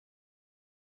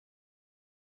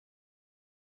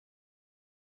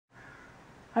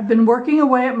I've been working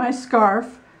away at my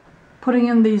scarf, putting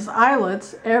in these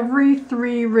eyelets every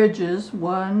 3 ridges.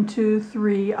 1, 2,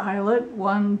 3 eyelet,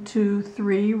 1, 2,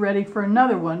 3, ready for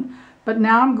another one. But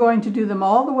now I'm going to do them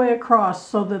all the way across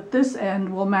so that this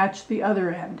end will match the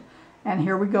other end. And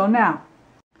here we go now.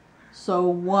 So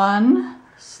 1,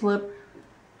 slip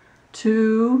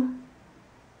 2,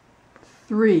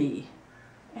 3,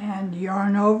 and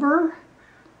yarn over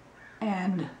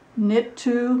and knit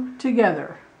 2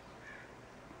 together.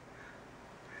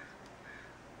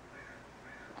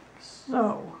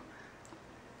 So,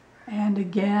 and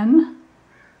again,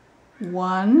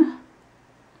 1,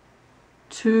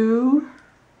 2,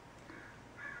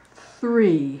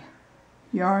 3,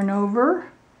 yarn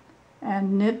over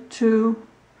and knit 2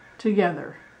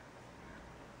 together.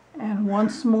 And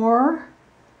once more,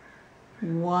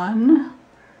 1,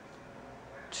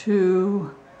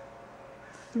 2,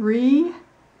 3,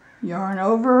 yarn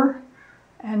over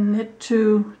and knit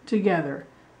 2 together.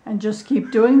 And just keep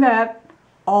doing that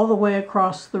all the way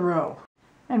across the row.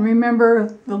 And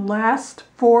remember, the last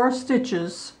 4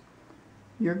 stitches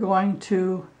you're going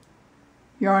to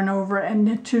yarn over and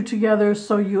knit 2 together,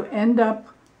 so you end up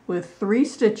with 3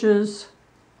 stitches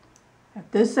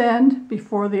at this end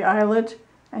before the eyelet,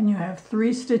 and you have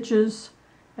 3 stitches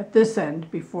at this end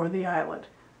before the eyelet.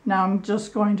 Now I'm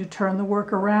just going to turn the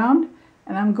work around,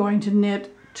 and I'm going to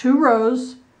knit 2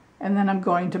 rows, and then I'm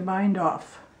going to bind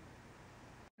off.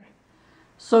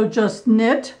 So just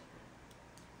knit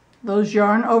those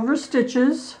yarn over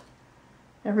stitches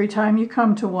every time you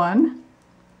come to one.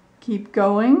 Keep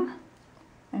going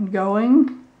and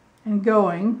going and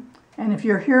going. And if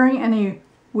you're hearing any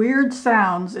weird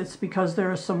sounds, it's because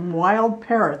there are some wild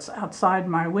parrots outside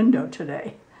my window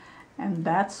today. And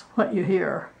that's what you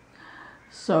hear.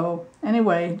 So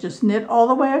anyway, just knit all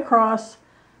the way across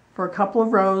for a couple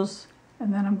of rows,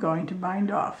 and then I'm going to bind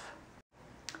off.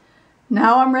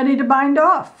 Now I'm ready to bind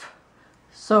off.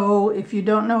 So if you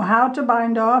don't know how to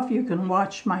bind off, you can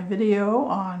watch my video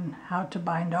on how to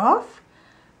bind off,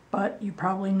 but you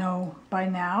probably know by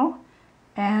now.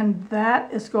 And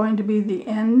that is going to be the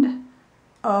end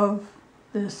of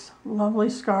this lovely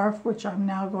scarf, which I'm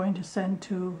now going to send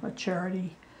to a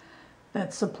charity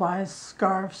that supplies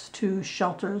scarves to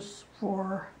shelters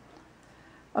for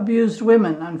abused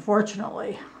women,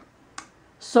 unfortunately.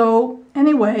 So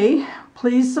anyway,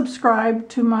 please subscribe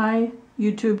to my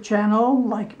YouTube channel,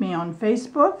 like me on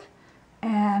Facebook,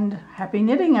 and happy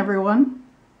knitting, everyone.